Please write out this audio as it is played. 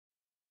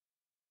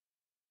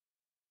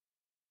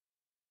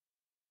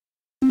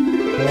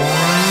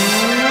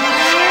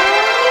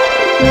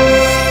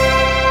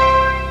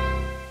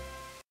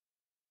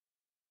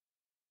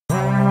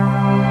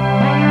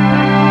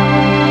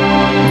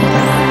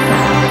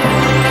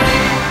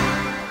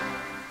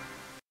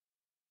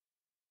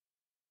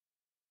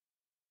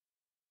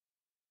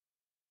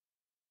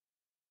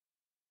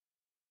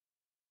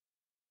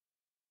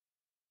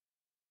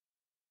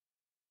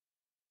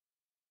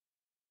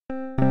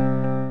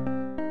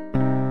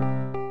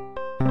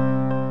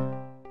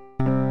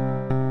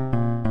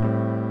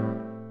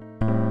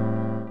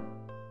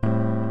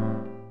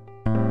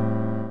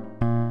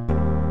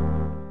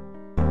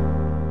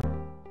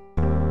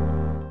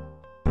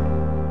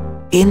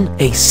In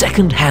a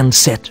second-hand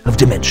set of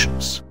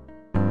dimensions.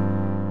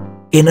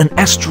 In an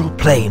astral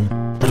plane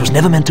that was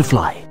never meant to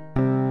fly.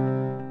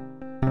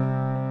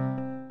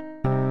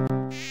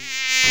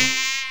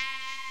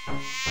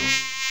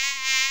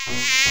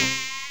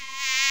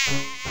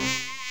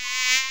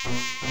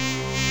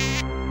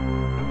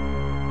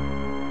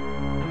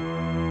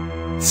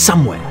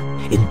 Somewhere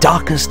in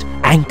darkest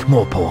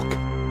Ankh-Morpork,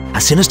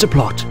 a sinister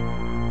plot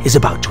is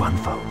about to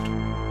unfold.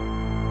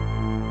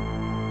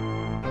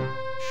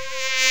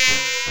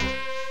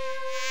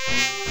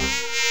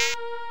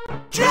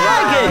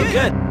 Dragon!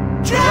 Good!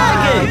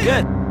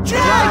 Dragon!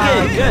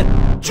 Good!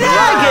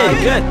 Dragon!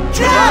 Good!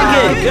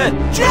 Dragon! Good!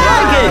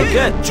 Dragon!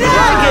 Good!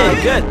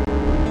 Dragon! Good!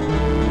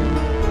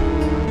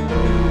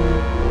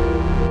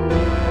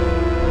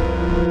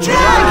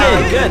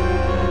 Dragon! Good!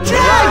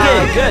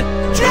 Dragon! Good!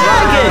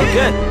 Dragon!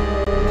 Good!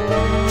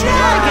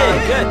 Dragon!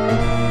 Good!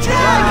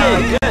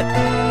 Dragon! Good!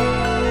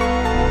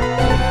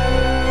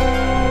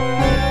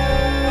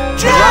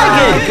 Dragon! Good!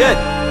 Dragon! Good!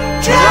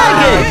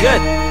 Dragon! Good!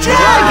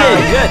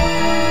 Dragon! Good!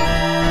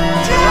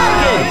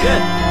 Dragon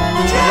good!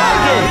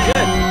 Dragon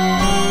good!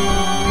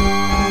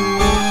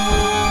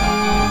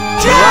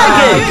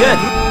 Dragon good!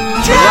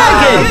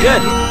 Dragon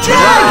good!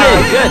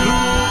 Dragon good!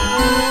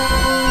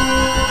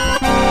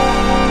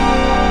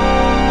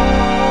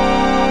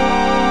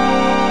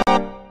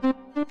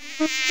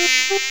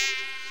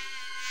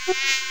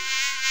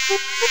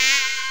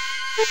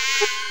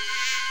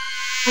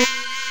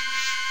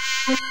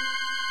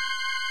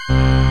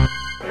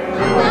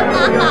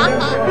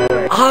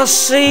 I'll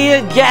see you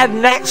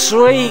again next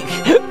week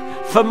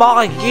for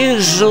my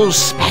usual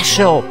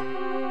special.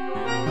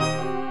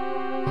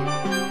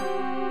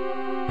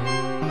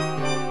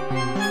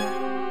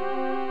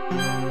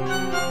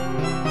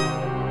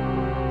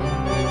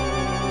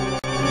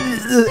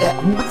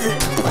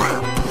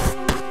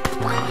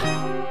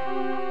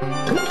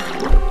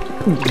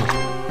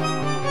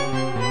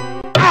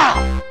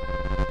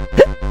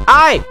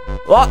 Hey,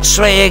 what's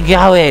where you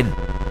going?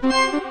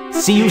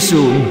 See you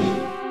soon.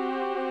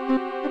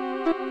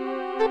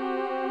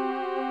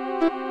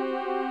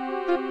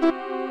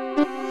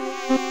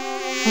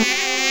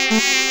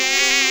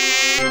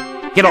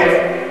 Get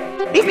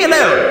off! Leave me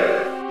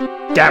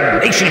alone!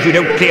 Damnation if you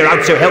don't clear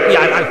out, so help me,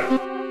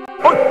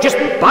 Oh, just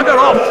bugger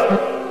off!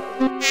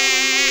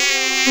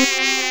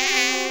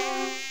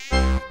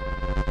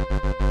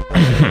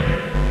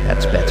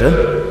 That's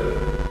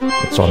better.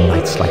 It's on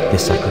nights like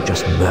this I could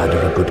just murder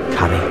a good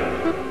curry.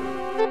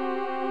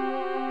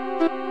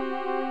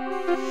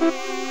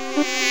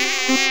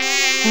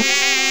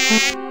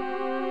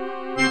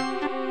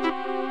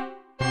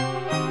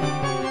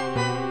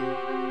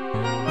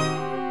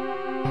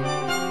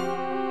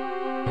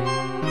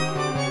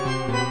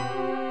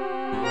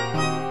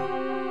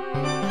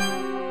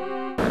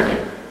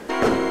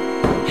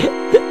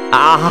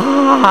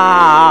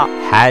 Ah!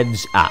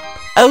 Hands up.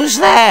 Who's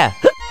there?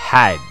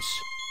 Hands.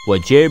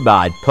 Would you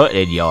mind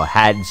putting your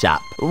hands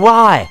up?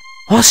 Why?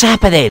 What's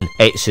happening?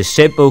 It's a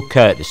simple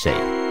courtesy.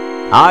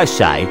 I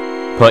say,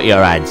 put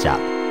your hands up.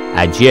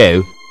 And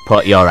you,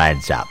 put your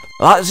hands up.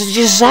 What did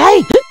you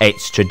say?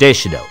 It's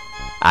traditional.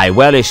 A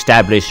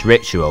well-established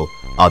ritual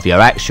of your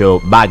actual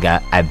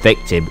mugger and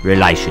victim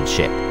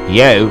relationship.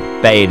 You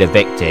being the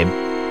victim,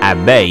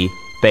 and me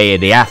being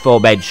the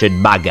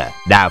aforementioned mugger.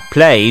 Now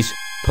please,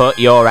 put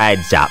your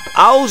hands up.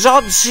 Hold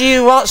on to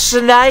you, what's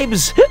the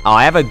names?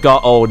 I haven't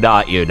got all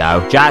night, you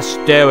know. Just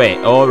do it,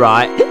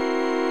 alright?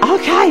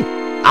 Okay.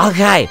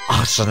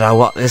 I don't know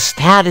what this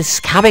town is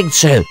coming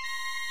to.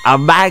 A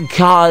man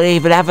can't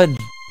even have a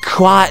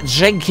quiet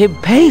drink in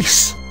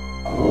peace.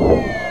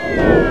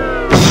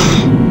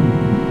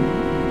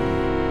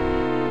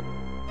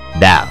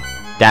 Now,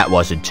 that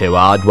wasn't too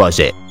hard, was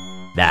it?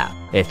 Now,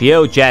 if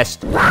you'll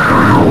just...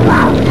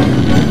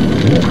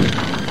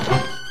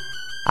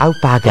 Oh,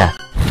 bugger.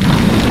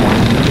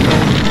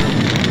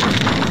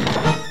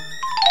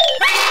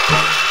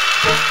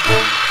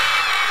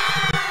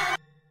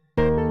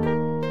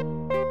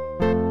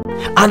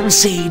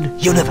 Unseen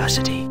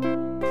University,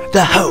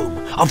 the home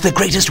of the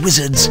greatest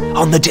wizards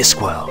on the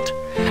Discworld,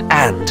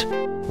 and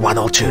one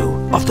or two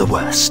of the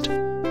worst.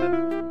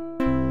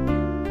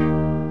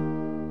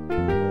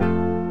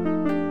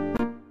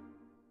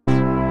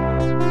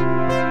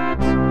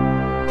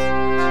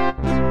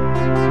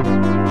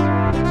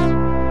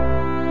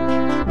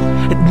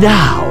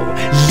 Now,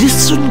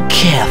 listen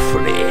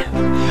carefully.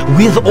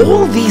 with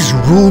all these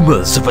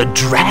rumours of a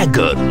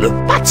dragon.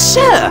 But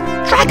sir,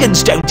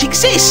 dragons don't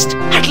exist.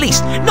 At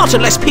least, not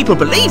unless people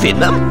believe in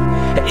them.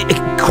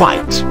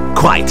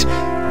 Quite.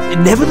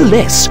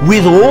 Nevertheless,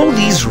 with all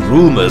these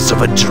rumours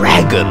of a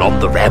dragon on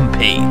the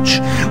rampage,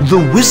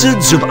 the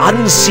Wizards of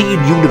Unseen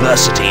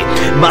University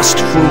must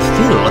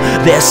fulfill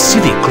their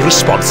civic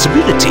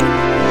responsibility.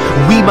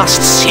 We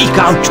must seek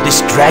out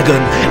this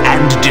dragon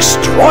and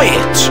destroy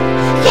it.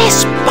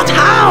 Yes, but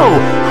how?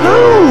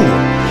 Who?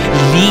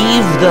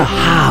 Leave the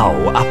how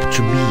up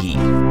to me.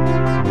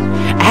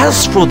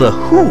 As for the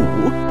who,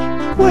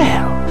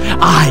 well,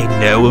 I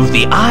know of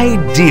the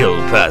ideal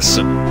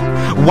person.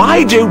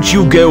 Why don't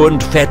you go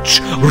and fetch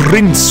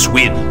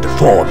Rincewind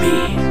for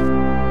me?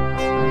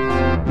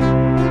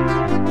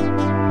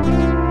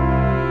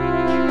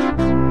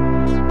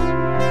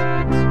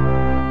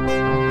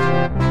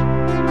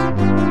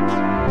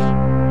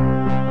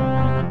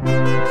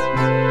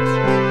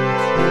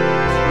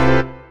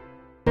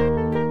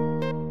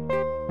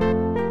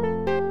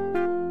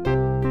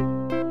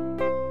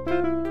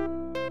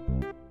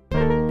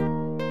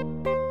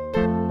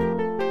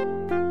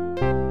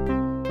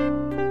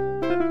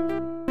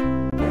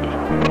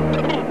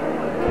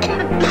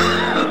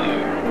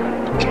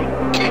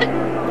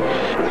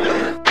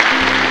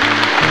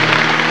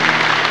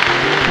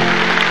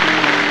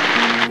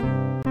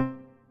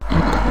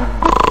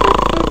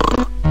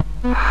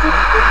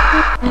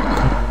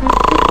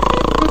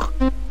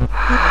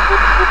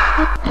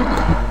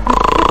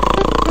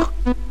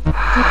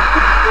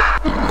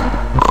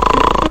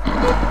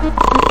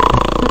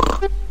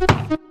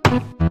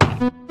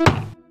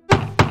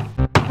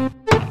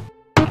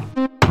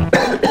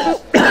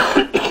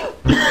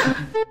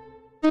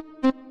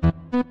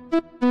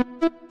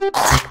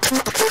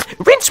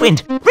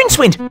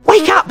 Rincewind,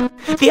 wake up!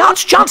 The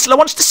Arch-Chancellor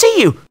wants to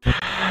see you!